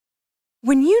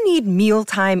When you need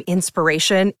mealtime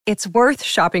inspiration, it's worth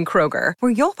shopping Kroger,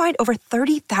 where you'll find over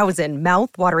 30,000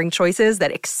 mouth-watering choices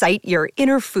that excite your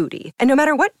inner foodie. And no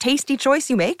matter what tasty choice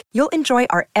you make, you'll enjoy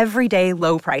our everyday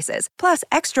low prices, plus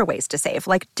extra ways to save,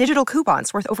 like digital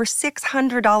coupons worth over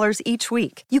 $600 each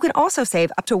week. You can also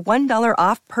save up to $1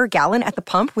 off per gallon at the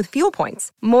pump with fuel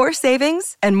points. More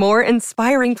savings and more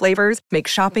inspiring flavors make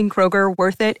shopping Kroger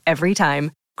worth it every time.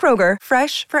 Kroger,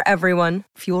 fresh for everyone.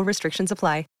 Fuel restrictions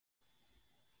apply.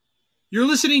 You're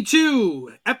listening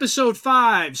to Episode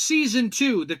 5, Season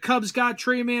 2, The Cubs Got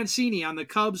Trey Mancini on the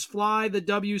Cubs Fly the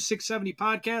W670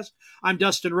 podcast. I'm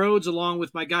Dustin Rhodes, along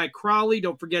with my guy Crowley.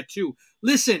 Don't forget to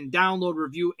listen, download,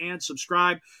 review, and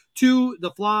subscribe to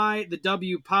the Fly the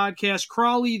W podcast.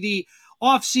 Crowley, the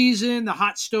off-season, the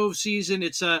hot stove season,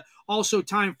 it's also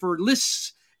time for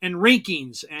lists and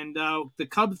rankings. And the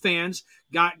Cub fans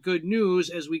got good news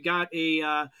as we got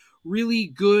a really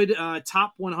good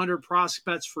top 100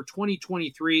 prospects for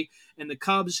 2023, and the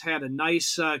Cubs had a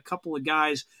nice couple of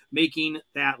guys making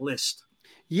that list.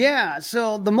 Yeah,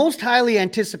 so the most highly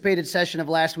anticipated session of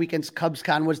last weekend's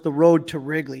CubsCon was the Road to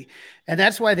Wrigley, and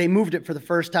that's why they moved it for the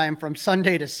first time from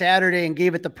Sunday to Saturday and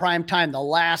gave it the prime time, the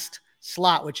last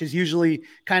slot, which is usually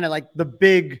kind of like the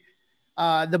big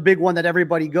one that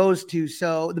everybody goes to.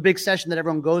 So the big session that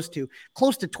everyone goes to.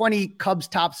 Close to 20 Cubs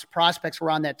top prospects were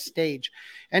on that stage.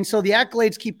 And so the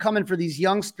accolades keep coming for these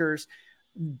youngsters.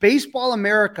 Baseball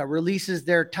America releases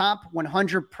their top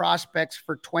 100 prospects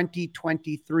for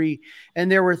 2023.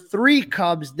 And there were 3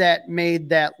 Cubs that made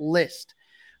that list.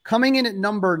 Coming in at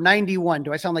number 91.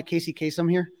 Do I sound like Casey Kasem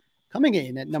here? Coming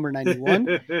in at number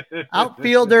 91,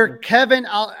 outfielder Kevin.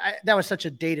 That was such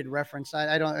a dated reference.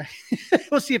 I don't.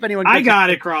 We'll see if anyone. I got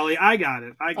it, Crawley. I got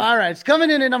it. All right. It's coming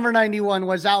in at number 91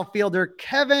 was outfielder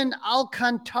Kevin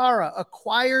Alcantara,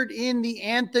 acquired in the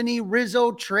Anthony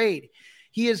Rizzo trade.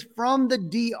 He is from the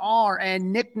DR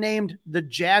and nicknamed the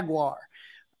Jaguar,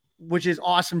 which is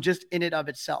awesome just in and of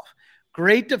itself.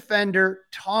 Great defender,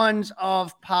 tons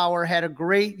of power, had a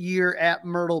great year at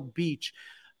Myrtle Beach.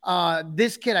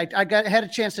 This kid, I had a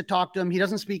chance to talk to him. He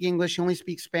doesn't speak English. He only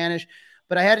speaks Spanish,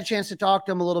 but I had a chance to talk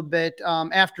to him a little bit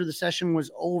after the session was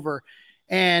over.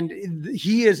 And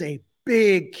he is a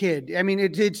big kid. I mean,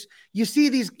 it's, you see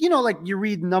these, like you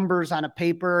read numbers on a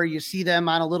paper, you see them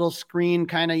on a little screen,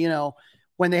 kind of,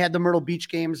 when they had the Myrtle Beach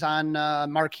games on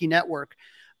Marquee Network,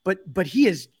 but he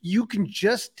is, you can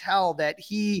just tell that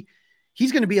he's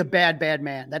going to be a bad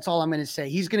man. That's all I'm going to say.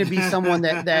 He's going to be someone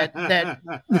that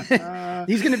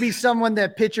he's going to be someone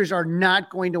that pitchers are not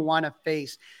going to want to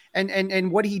face.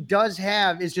 And what he does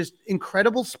have is just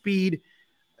incredible speed,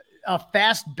 a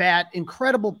fast bat,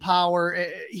 incredible power.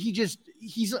 He's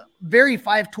a very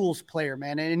 5-tools player,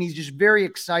 man. And he's just very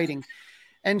exciting.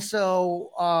 And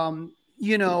so,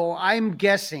 I'm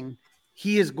guessing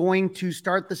he is going to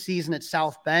start the season at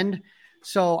South Bend.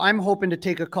 So I'm hoping to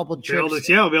take a couple of trips. We'll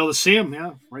be able to see him.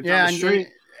 Yeah. Right down the street.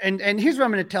 And here's what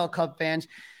I'm going to tell Cub fans.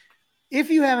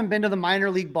 If you haven't been to the minor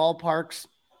league ballparks,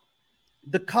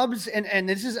 the Cubs, and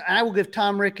this is, I will give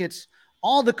Tom Ricketts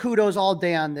all the kudos all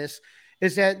day on this,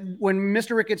 is that when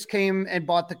Mr. Ricketts came and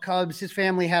bought the Cubs, his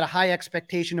family had a high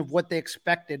expectation of what they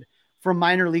expected from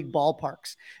minor league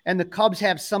ballparks. And the Cubs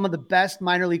have some of the best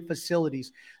minor league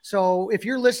facilities. So if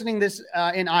you're listening this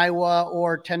in Iowa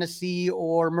or Tennessee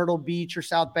or Myrtle Beach or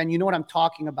South Bend, you know what I'm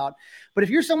talking about. But if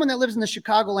you're someone that lives in the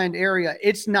Chicagoland area,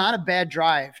 it's not a bad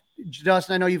drive.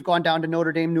 Justin, I know you've gone down to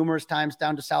Notre Dame numerous times,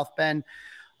 down to South Bend.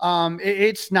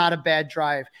 It's not a bad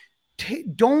drive.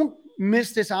 Don't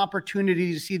miss this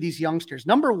opportunity to see these youngsters.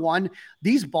 Number one,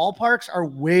 these ballparks are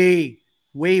way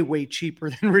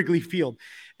cheaper than Wrigley Field.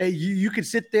 You could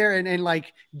sit there and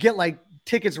get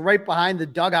tickets right behind the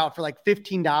dugout for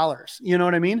 $15. You know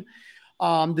what I mean?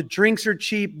 The drinks are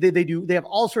cheap. They have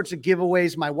all sorts of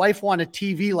giveaways. My wife won a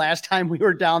TV last time we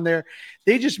were down there.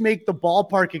 They just make the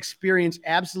ballpark experience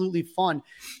absolutely fun.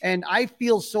 And I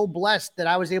feel so blessed that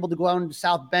I was able to go out into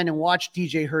South Bend and watch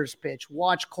DJ Hurst pitch,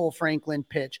 watch Cole Franklin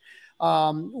pitch.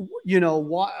 All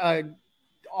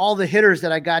the hitters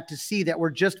that I got to see that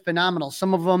were just phenomenal.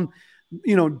 Some of them,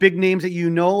 big names that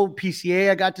PCA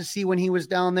I got to see when he was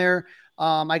down there.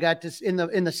 I got to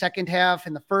in the second half,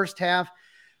 in the first half,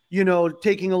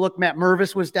 taking a look. Matt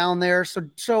Mervis was down there.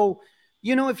 So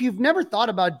if you've never thought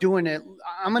about doing it,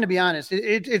 I'm going to be honest.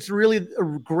 It's really a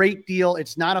great deal.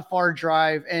 It's not a far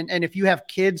drive. And if you have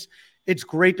kids, it's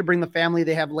great to bring the family.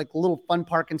 They have a little fun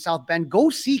park in South Bend. Go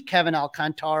see Kevin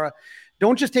Alcantara.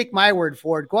 Don't just take my word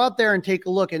for it. Go out there and take a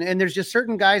look. And there's just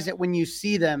certain guys that when you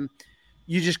see them,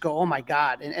 you just go, oh my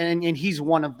God. And he's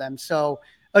one of them. So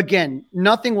again,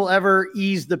 nothing will ever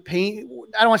ease the pain.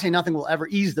 I don't want to say nothing will ever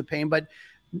ease the pain, but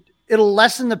it'll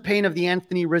lessen the pain of the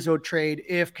Anthony Rizzo trade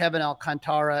if Kevin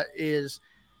Alcantara is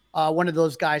one of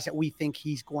those guys that we think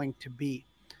he's going to be.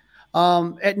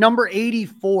 At number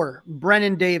 84,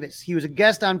 Brennan Davis. He was a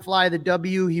guest on Fly the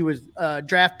W. He was a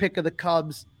draft pick of the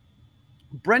Cubs.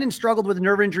 Brennan struggled with a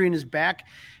nerve injury in his back,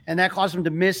 and that caused him to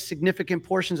miss significant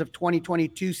portions of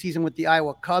 2022 season with the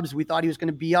Iowa Cubs. We thought he was going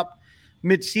to be up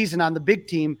mid-season on the big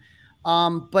team,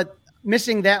 but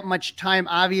missing that much time,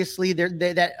 obviously,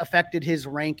 that affected his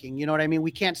ranking. You know what I mean?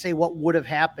 We can't say what would have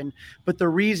happened, but the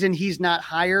reason he's not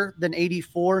higher than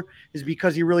 84 is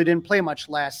because he really didn't play much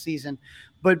last season.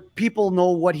 But people know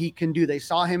what he can do. They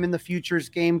saw him in the Futures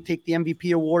game, take the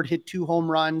MVP award, hit 2 home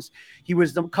runs. He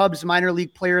was the Cubs minor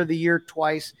league player of the year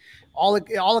twice. All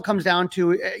it comes down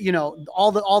to,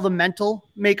 all the mental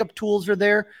makeup tools are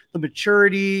there, the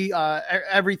maturity,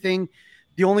 everything.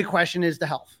 The only question is the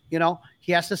health.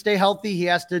 He has to stay healthy. He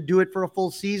has to do it for a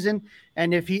full season.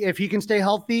 And if he can stay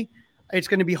healthy, it's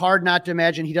going to be hard not to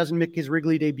imagine he doesn't make his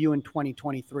Wrigley debut in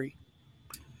 2023.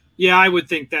 Yeah, I would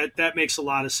think that makes a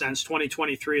lot of sense.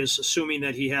 2023 is assuming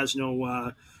that he has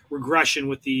no regression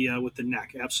with the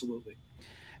neck. Absolutely.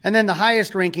 And then the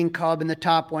highest ranking Cub in the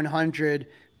top 100,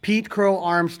 Pete Crow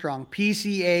Armstrong,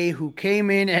 PCA, who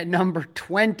came in at number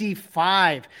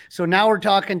 25. So now we're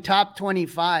talking top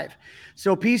 25.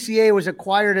 So PCA was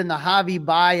acquired in the Javi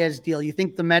Baez deal. You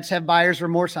think the Mets have buyer's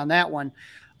remorse on that one?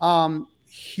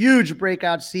 Huge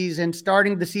breakout season,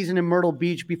 starting the season in Myrtle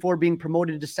Beach before being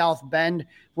promoted to South Bend,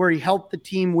 where he helped the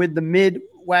team with the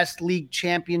Midwest League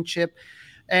Championship.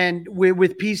 And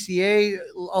with PCA,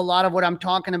 a lot of what I'm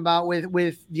talking about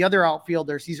with the other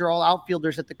outfielders, these are all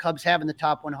outfielders that the Cubs have in the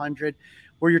top 100,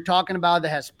 where you're talking about that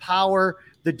has power.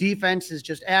 The defense is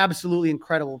just absolutely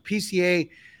incredible. PCA,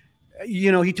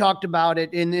 he talked about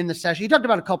it in the session. He talked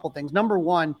about a couple things. Number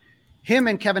one, him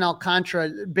and Kevin Alcantara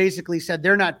basically said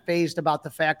they're not fazed about the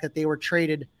fact that they were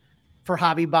traded for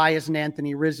Javi Baez and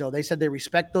Anthony Rizzo. They said they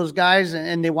respect those guys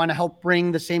and they want to help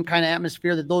bring the same kind of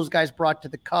atmosphere that those guys brought to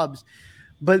the Cubs.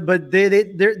 But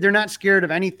they're not scared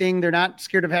of anything. They're not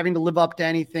scared of having to live up to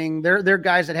anything. They're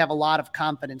guys that have a lot of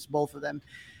confidence, both of them.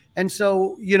 And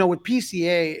so, with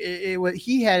PCA,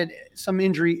 he had some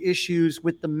injury issues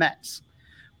with the Mets,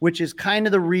 which is kind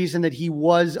of the reason that he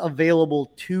was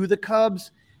available to the Cubs.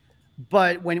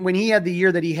 But when he had the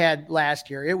year that he had last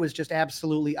year, it was just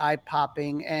absolutely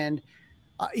eye-popping. And,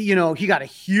 he got a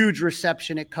huge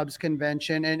reception at Cubs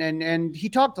convention. And he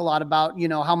talked a lot about,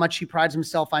 how much he prides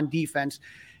himself on defense.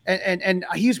 And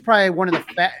he's probably one of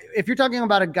the if you're talking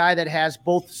about a guy that has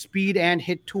both speed and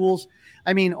hit tools,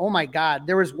 I mean, oh, my God.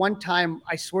 There was one time,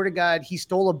 I swear to God, he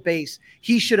stole a base.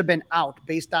 He should have been out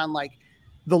based on,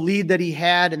 the lead that he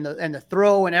had and the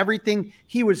throw and everything.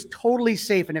 He was totally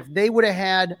safe. And if they would have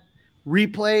had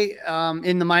replay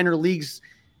in the minor leagues,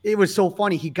 it was so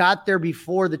funny. He got there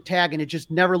before the tag and it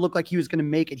just never looked like he was going to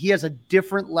make it. He has a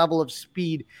different level of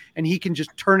speed and he can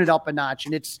just turn it up a notch,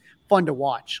 and it's fun to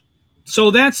watch. So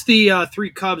that's the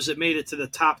 3 Cubs that made it to the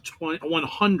top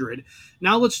 100.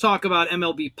 Now let's talk about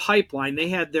MLB Pipeline. They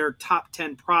had their top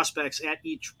 10 prospects at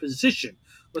each position.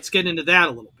 Let's get into that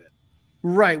a little bit.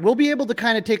 Right. We'll be able to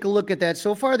kind of take a look at that.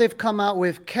 So far, they've come out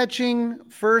with catching,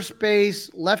 first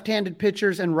base, left-handed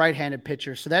pitchers, and right-handed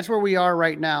pitchers. So that's where we are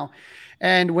right now.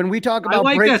 And when we talk about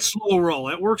that slow roll.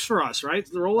 It works for us, right?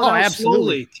 Roll it out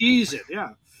absolutely. Slowly. Tease it. Yeah.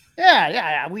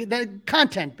 Yeah. That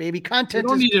content, baby. Content. We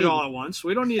don't need it all at once.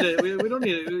 We don't need it. We don't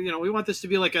need it. We want this to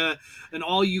be like an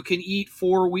all-you-can-eat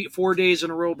 4 days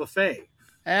in a row buffet.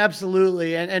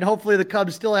 Absolutely. And hopefully the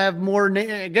Cubs still have more.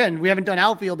 Again, we haven't done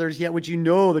outfielders yet, which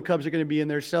the Cubs are going to be in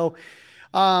there. So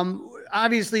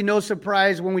obviously no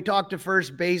surprise when we talk to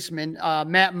first baseman,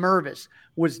 Matt Mervis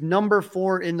was number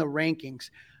 4 in the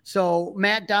rankings. So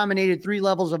Matt dominated 3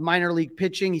 levels of minor league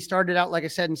pitching. He started out, like I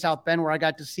said, in South Bend, where I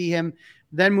got to see him,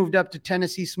 then moved up to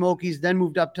Tennessee Smokies, then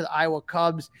moved up to the Iowa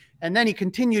Cubs, and then he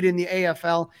continued in the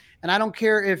AFL. And I don't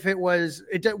care if it was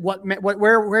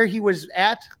where he was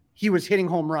at. He was hitting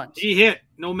home runs. He hit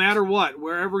no matter what.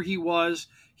 Wherever he was,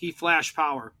 he flashed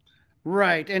power.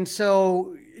 Right. And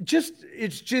so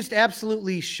it's just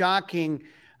absolutely shocking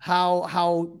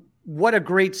what a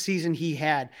great season he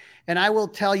had. And I will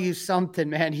tell you something,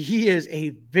 man. He is a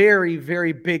very,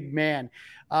 very big man.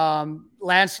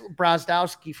 Lance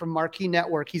Brozdowski from Marquee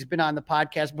Network, he's been on the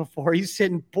podcast before. He's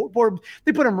sitting,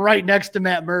 they put him right next to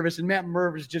Matt Mervis, and Matt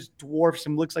Mervis just dwarfs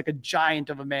him, looks like a giant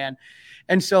of a man.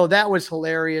 And so that was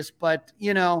hilarious. But,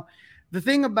 The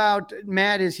thing about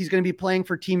Matt is he's going to be playing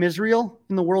for Team Israel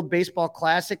in the World Baseball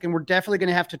Classic, and we're definitely going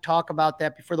to have to talk about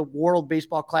that before the World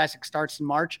Baseball Classic starts in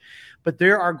March. But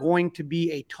there are going to be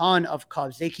a ton of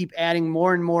Cubs. They keep adding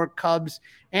more and more Cubs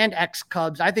and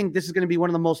ex-Cubs. I think this is going to be one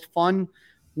of the most fun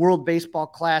World Baseball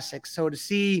Classics. So to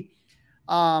see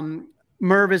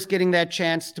Mervis getting that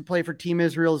chance to play for Team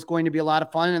Israel is going to be a lot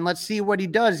of fun. And let's see what he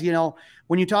does. You know,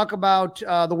 when you talk about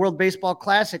the World Baseball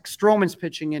Classic, Stroman's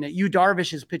pitching in it. Yu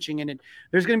Darvish is pitching in it.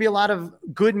 There's going to be a lot of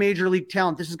good major league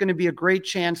talent. This is going to be a great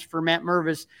chance for Matt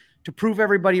Mervis to prove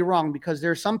everybody wrong, because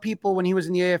there are some people when he was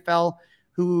in the AFL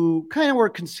who kind of were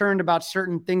concerned about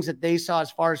certain things that they saw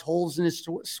as far as holes in his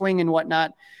swing and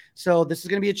whatnot. So this is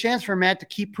going to be a chance for Matt to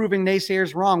keep proving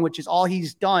naysayers wrong, which is all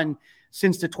he's done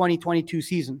since the 2022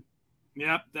 season.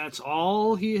 Yep, that's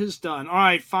all he has done. All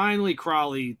right, finally,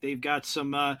 Crawley. They've got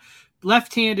some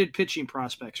left-handed pitching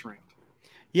prospects ranked.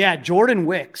 Yeah, Jordan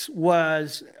Wicks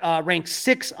was ranked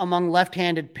 6th among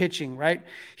left-handed pitching, right?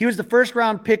 He was the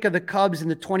first-round pick of the Cubs in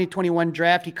the 2021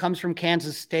 draft. He comes from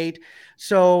Kansas State.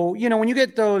 So, you know, when you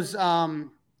get those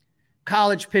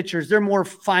college pitchers, they're more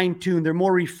fine-tuned. They're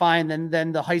more refined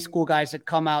than the high school guys that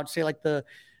come out, say like the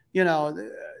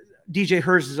DJ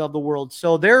Herz's of the world.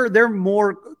 So they're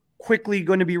more quickly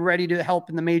going to be ready to help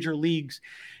in the major leagues.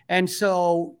 And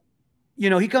so, you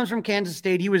know, he comes from Kansas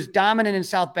State. He was dominant in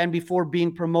South Bend before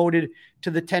being promoted to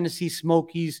the Tennessee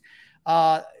Smokies.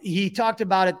 He talked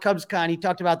about at CubsCon, he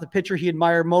talked about the pitcher he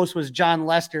admired most was John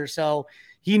Lester. So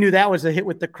he knew that was a hit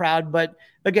with the crowd. But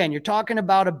again, you're talking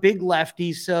about a big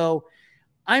lefty. So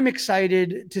I'm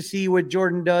excited to see what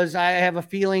Jordan does. I have a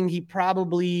feeling he'll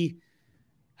probably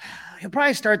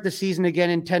start the season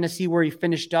again in Tennessee where he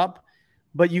finished up.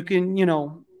 But you can, you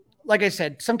know, like I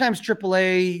said, sometimes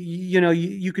AAA, you know,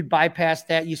 you could bypass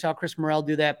that. You saw Chris Morel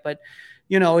do that. But,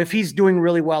 you know, if he's doing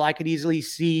really well, I could easily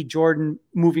see Jordan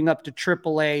moving up to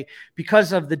AAA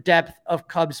because of the depth of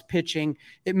Cubs pitching.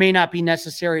 It may not be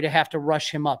necessary to have to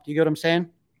rush him up. Do you get what I'm saying?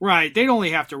 Right. They'd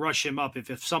only have to rush him up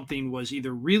if something was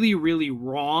either really, really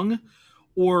wrong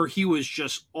or he was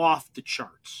just off the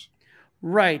charts.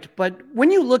 Right. But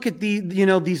when you look at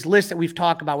these lists that we've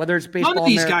talked about, whether it's Baseball None of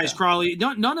these America, guys, Crawley,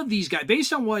 none of these guys,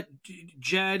 based on what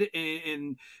Jed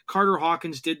and Carter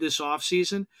Hawkins did this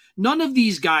offseason, none of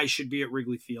these guys should be at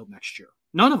Wrigley Field next year.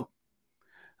 None of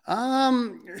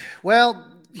them.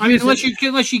 Well, I mean, unless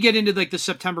you get into like the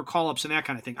September call-ups and that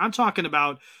kind of thing. I'm talking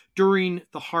about during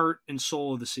the heart and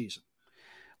soul of the season.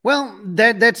 Well,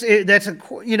 that's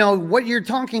what you're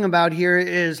talking about here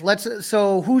is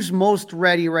so who's most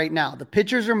ready right now? The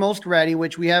pitchers are most ready,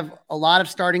 which we have a lot of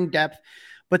starting depth,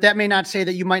 but that may not say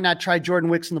that you might not try Jordan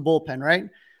Wicks in the bullpen, right?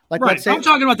 Like, right. Let's say, I'm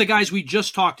talking about the guys we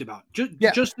just talked about. Just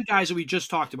the guys that we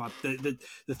just talked about. The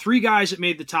three guys that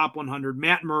made the top 100,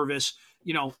 Matt Mervis.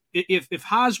 You know, if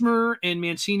Hosmer and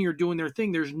Mancini are doing their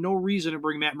thing, there's no reason to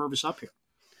bring Matt Mervis up here.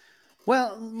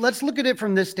 Well, let's look at it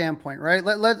from this standpoint, right?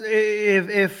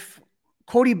 If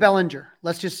Cody Bellinger,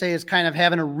 let's just say, is kind of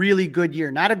having a really good year,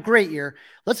 not a great year.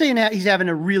 Let's say he's having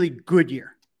a really good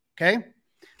year. Okay.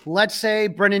 Let's say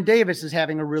Brendan Davis is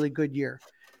having a really good year.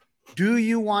 Do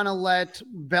you want to let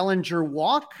Bellinger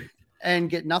walk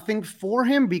and get nothing for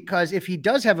him? Because if he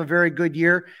does have a very good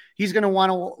year, he's going to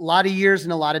want a lot of years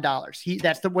and a lot of dollars.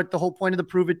 That's what the whole point of the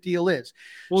prove it deal is.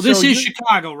 Well, this is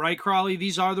Chicago, right, Crawley?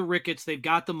 These are the Ricketts. They've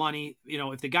got the money. You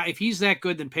know, if he's that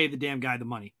good, then pay the damn guy the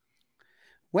money.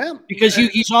 Well, because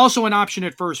he's also an option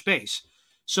at first base.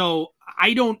 So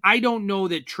I don't know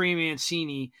that Trey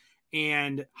Mancini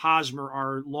and Hosmer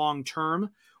are long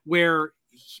term, where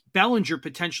Bellinger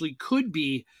potentially could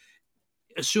be,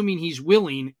 assuming he's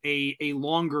willing, a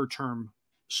longer term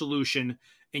solution,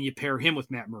 and you pair him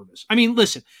with Matt Mervis. I mean,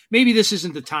 listen, maybe this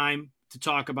isn't the time to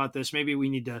talk about this. Maybe we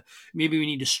need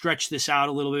to stretch this out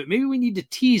a little bit. Maybe we need to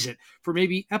tease it for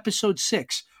maybe episode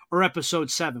 6 or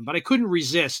episode 7. But I couldn't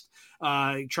resist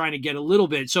trying to get a little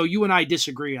bit. So you and I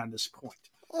disagree on this point.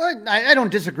 Well, I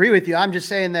don't disagree with you. I'm just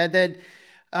saying that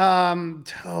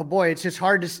oh boy, it's just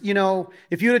hard to,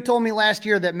 if you had told me last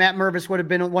year that Matt Mervis would have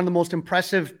been one of the most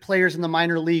impressive players in the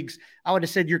minor leagues, I would have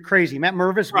said, you're crazy. Matt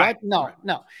Mervis, right. What?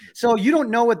 No. So you don't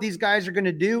know what these guys are going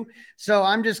to do. So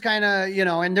I'm just kind of,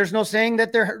 and there's no saying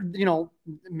that they're,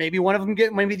 maybe one of them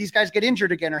maybe these guys get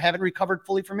injured again or haven't recovered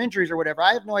fully from injuries or whatever.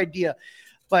 I have no idea.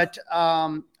 But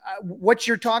what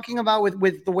you're talking about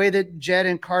with the way that Jed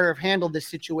and Carter have handled this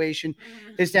situation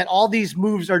is that all these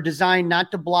moves are designed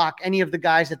not to block any of the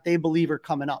guys that they believe are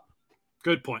coming up.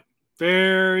 Good point.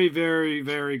 Very, very,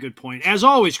 very good point. As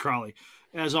always, Crawley,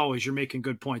 you're making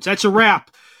good points. That's a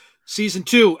wrap. Season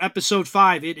 2, Episode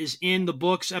 5, it is in the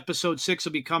books. Episode 6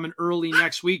 will be coming early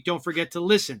next week. Don't forget to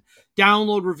listen,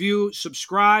 download, review,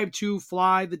 subscribe to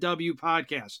Fly the W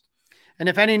podcast. And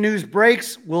if any news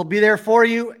breaks, we'll be there for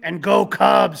you. And go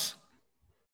Cubs!